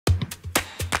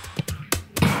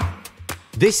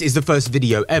This is the first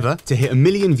video ever to hit 1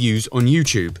 million views on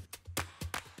YouTube.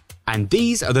 And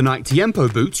these are the Nike Tiempo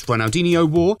boots Ronaldinho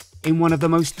wore in one of the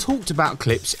most talked about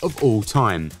clips of all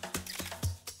time.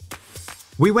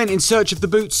 We went in search of the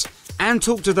boots and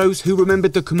talked to those who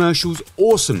remembered the commercial's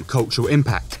awesome cultural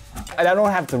impact. I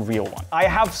don't have the real one. I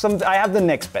have the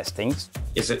next best things.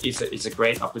 It's a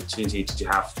great opportunity to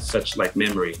have such like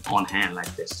memory on hand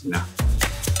like this, you know.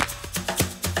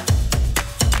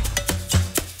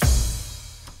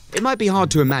 It might be hard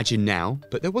to imagine now,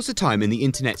 but there was a time in the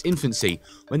internet's infancy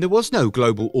when there was no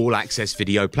global all-access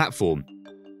video platform.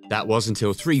 That was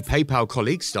until 3 PayPal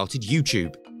colleagues started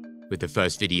YouTube, with the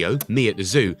first video, Me at the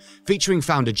Zoo, featuring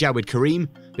founder Jawed Karim,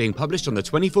 being published on the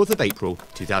 24th of April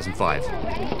 2005.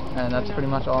 And that's pretty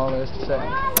much all there is to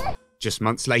say. Just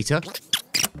months later,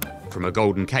 from a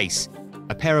golden case,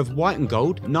 a pair of white and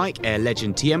gold Nike Air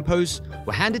Legend Tiempos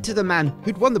were handed to the man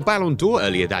who'd won the Ballon d'Or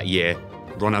earlier that year,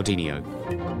 Ronaldinho.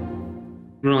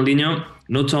 Ronaldinho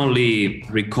not only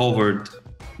recovered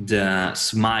the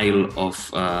smile of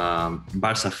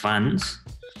Barca fans,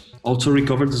 also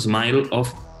recovered the smile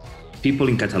of people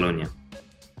in Catalonia.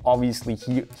 Obviously,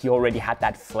 he already had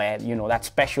that flair, you know, that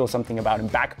special something about him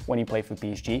back when he played for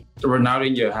PSG.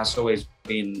 Ronaldinho has always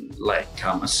been like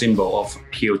a symbol of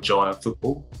pure joy of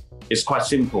football. It's quite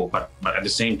simple, but at the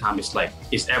same time, it's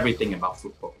everything about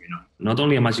football, you know. Not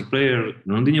only a magic player,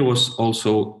 Ronaldinho was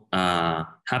also a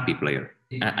happy player.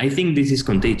 I think this is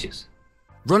contagious.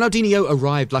 Ronaldinho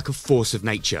arrived like a force of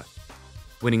nature,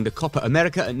 winning the Copa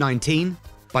America at 19,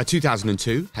 by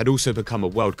 2002 had also become a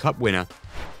World Cup winner.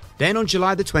 Then on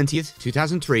July the 20th,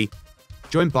 2003,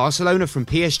 joined Barcelona from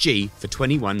PSG for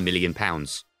 £21 million.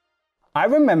 I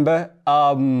remember,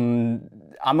 I'm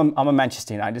a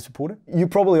Manchester United supporter. You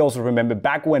probably also remember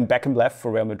back when Beckham left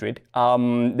for Real Madrid,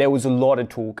 there was a lot of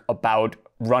talk about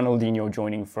Ronaldinho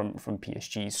joining from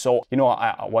PSG. So, you know,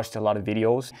 I watched a lot of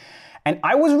videos and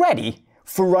I was ready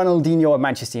for Ronaldinho at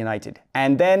Manchester United.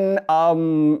 And then,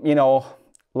 you know,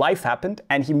 life happened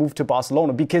and he moved to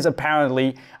Barcelona because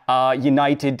apparently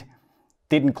United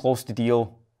didn't close the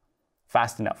deal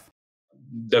fast enough.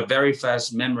 The very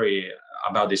first memory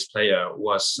about this player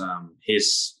was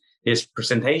his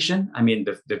presentation. I mean,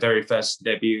 the very first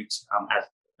debut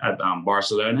at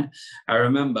Barcelona. I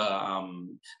remember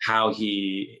how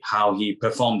he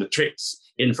performed the tricks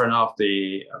in front of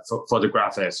the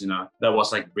photographers. You know, that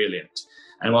was like brilliant,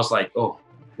 and it was like, oh,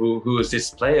 who is this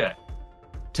player?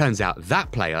 Turns out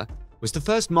that player was the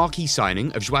first marquee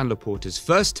signing of Joan Laporta's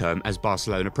first term as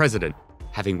Barcelona president,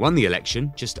 having won the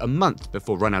election just a month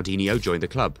before Ronaldinho joined the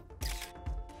club.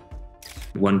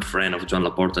 One friend of Joan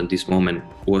Laporta at this moment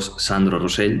was Sandro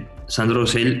Rosell. Sandro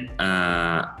Rosell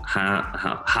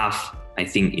have, I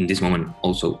think in this moment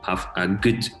also have a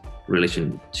good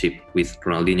relationship with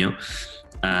Ronaldinho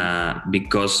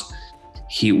because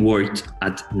he worked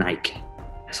at Nike.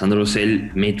 Sandro Rosell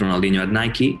met Ronaldinho at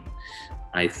Nike.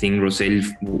 I think Rosell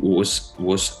was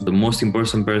the most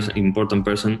important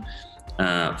person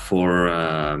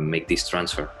for make this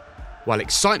transfer. While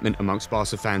excitement amongst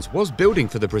Barca fans was building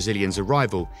for the Brazilian's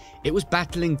arrival, it was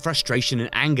battling frustration and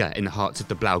anger in the hearts of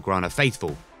the Blaugrana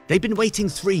faithful. They'd been waiting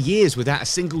 3 years without a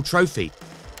single trophy.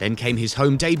 Then came his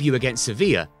home debut against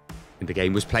Sevilla, and the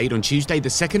game was played on Tuesday the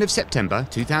 2nd of September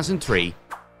 2003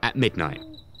 at midnight.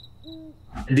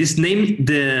 This named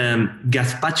the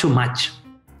Gazpacho Match.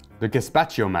 The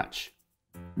Gazpacho Match?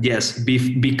 Yes,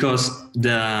 because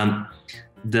the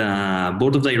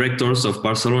board of directors of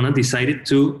Barcelona decided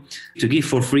to give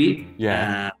for free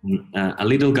a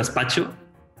little gazpacho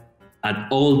at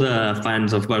all the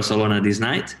fans of Barcelona this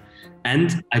night,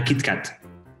 and a Kit Kat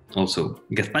also.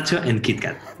 Gazpacho and Kit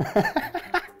Kat.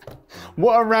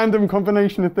 What a random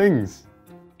combination of things.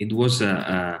 It was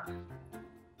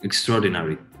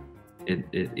extraordinary.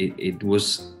 It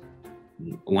was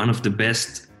one of the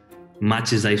best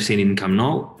matches I've seen in Camp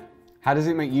Nou. How does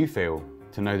it make you feel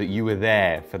to know that you were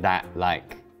there for that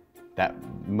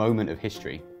moment of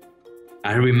history?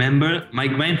 I remember my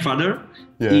grandfather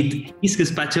eat his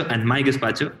gazpacho and my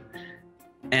gazpacho,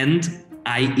 and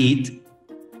I eat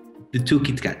the 2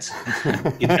 Kit Kats.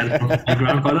 Kit Kat from my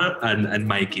grandfather and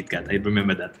my Kit Kat. I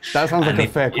remember that. That sounds like a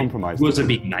fair compromise. It was a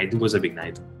big night. It was a big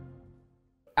night.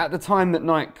 At the time that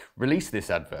Nike released this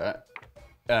advert,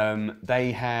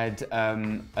 they had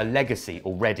a legacy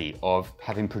already of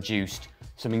having produced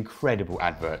some incredible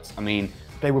adverts. I mean,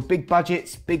 they were big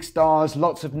budgets, big stars,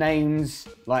 lots of names,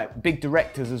 like big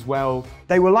directors as well.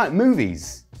 They were like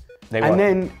movies. They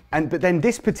were. But then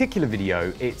this particular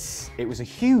video, it was a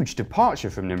huge departure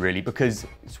from them really, because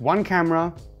it's one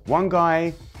camera, one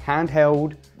guy,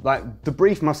 handheld. Like the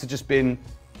brief must have just been,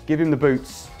 give him the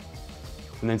boots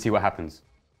and then see what happens.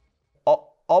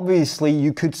 obviously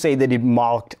you could say that it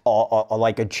marked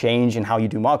like a change in how you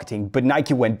do marketing, but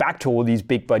Nike went back to all these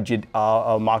big budget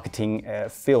marketing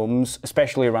films,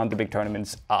 especially around the big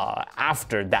tournaments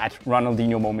after that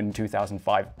Ronaldinho moment in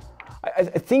 2005. I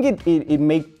think it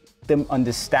made them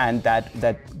understand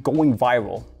that going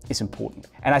viral is important.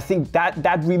 And I think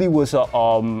that really was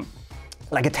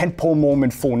like a tentpole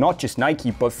moment for not just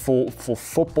Nike, but for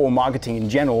football marketing in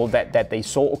general, that they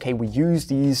saw, okay, we use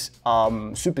these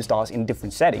superstars in a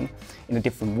different setting, in a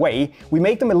different way. We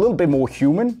make them a little bit more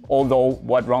human, although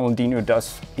what Ronaldinho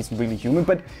does isn't really human,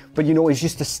 but you know, it's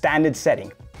just a standard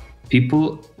setting.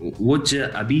 People watch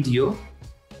a video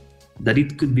that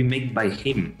it could be made by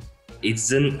him.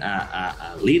 It's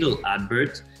a little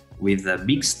advert with a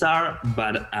big star,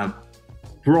 but a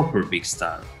proper big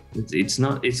star. It's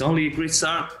only a great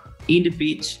star in the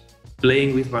pitch,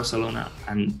 playing with Barcelona,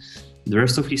 and the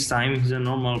rest of his time he's a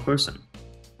normal person.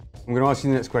 I'm going to ask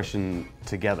you the next question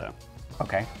together.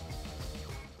 Okay.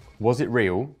 Was it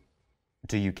real?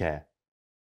 Do you care?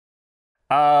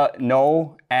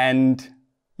 No, and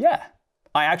yeah,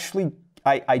 I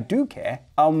do care.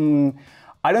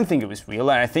 I don't think it was real,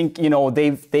 and I think, you know,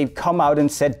 they've come out and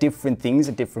said different things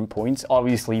at different points.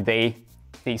 Obviously, they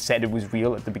said it was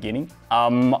real at the beginning.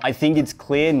 I think it's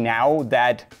clear now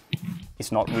that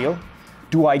it's not real.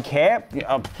 Do I care?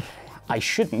 I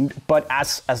shouldn't, but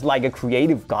as like a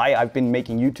creative guy, I've been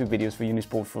making YouTube videos for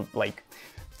Unisport for like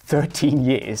 13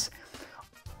 years.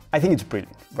 I think it's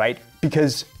brilliant, right?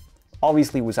 Because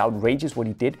obviously it was outrageous what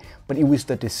he did, but it was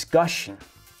the discussion.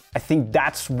 I think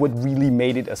that's what really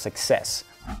made it a success.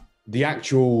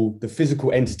 The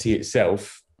physical entity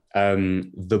itself,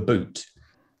 the boot.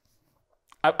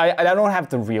 I don't have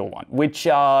the real one, which,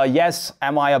 yes,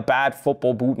 am I a bad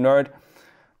football boot nerd?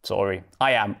 Sorry,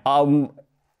 I am.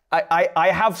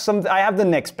 I have the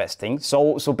next best thing.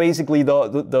 So basically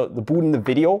the boot in the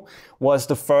video was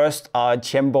the first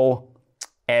Tiempo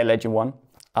Air Legend one.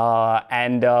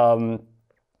 And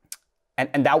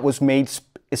that was made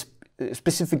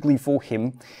specifically for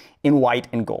him in white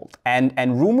and gold.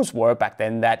 And rumors were back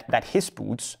then that his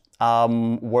boots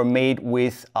were made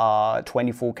with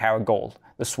 24 karat gold,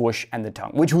 the swoosh and the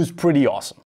tongue, which was pretty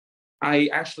awesome. I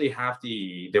actually have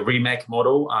the remake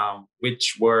model,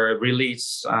 which were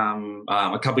released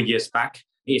a couple of years back.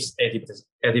 It's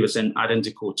 80%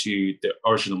 identical to the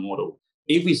original model.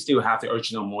 If we still have the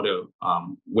original model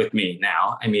with me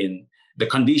now, I mean, the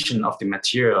condition of the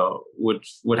material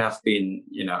would have been,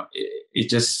 you know, it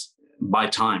just by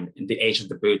time, in the age of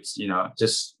the boots, you know,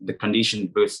 just the condition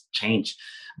boots change.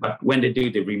 But when they do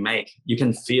the remake, you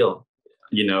can feel,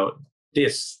 you know,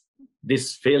 this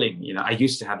feeling. You know, I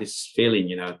used to have this feeling,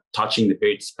 you know, touching the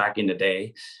boots back in the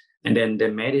day, and then they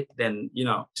made it. Then, you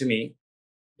know, to me,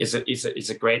 it's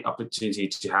a great opportunity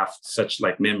to have such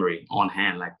like memory on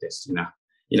hand like this. You know,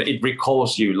 it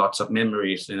recalls you lots of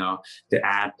memories. You know,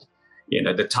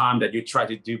 the time that you try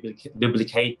to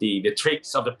duplicate the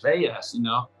tricks of the players. You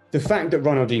know, the fact that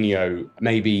Ronaldinho,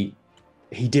 maybe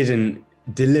he didn't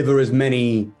deliver as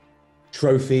many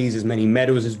trophies, as many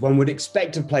medals as one would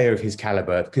expect a player of his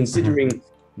caliber, considering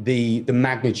the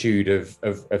magnitude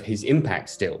of his impact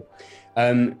still.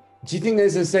 Do you think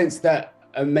there's a sense that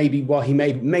maybe while he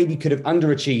maybe could have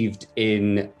underachieved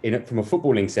from a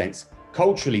footballing sense,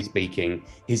 culturally speaking,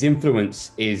 his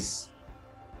influence is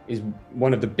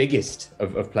one of the biggest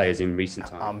of players in recent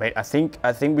times? Mate, I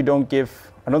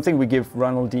don't think we give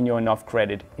Ronaldinho enough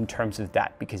credit in terms of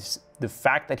that, because the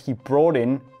fact that he brought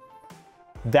in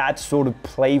that sort of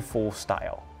playful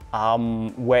style,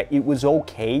 where it was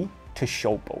okay to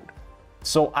showboat.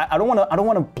 So I don't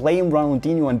want to blame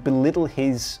Ronaldinho and belittle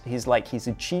his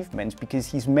achievements, because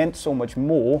he's meant so much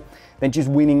more than just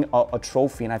winning a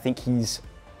trophy. And I think he's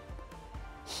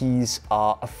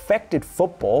affected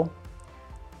football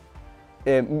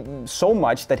so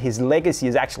much that his legacy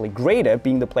is actually greater,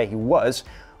 being the player he was,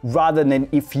 rather than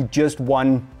if he just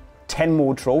won 10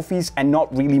 more trophies and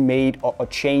not really made a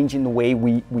change in the way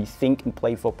we think and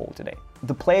play football today.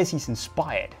 The players he's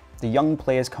inspired, the young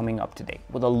players coming up today,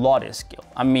 with a lot of skill.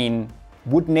 I mean,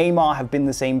 would Neymar have been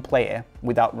the same player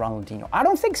without Ronaldinho? I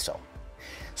don't think so.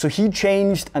 So he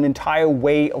changed an entire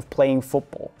way of playing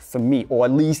football for me, or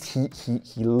at least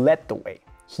he led the way.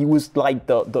 He was like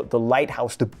the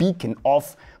lighthouse, the beacon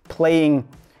of playing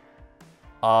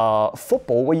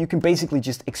football, where you can basically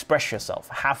just express yourself,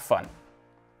 have fun,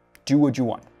 do what you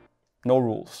want, no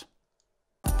rules.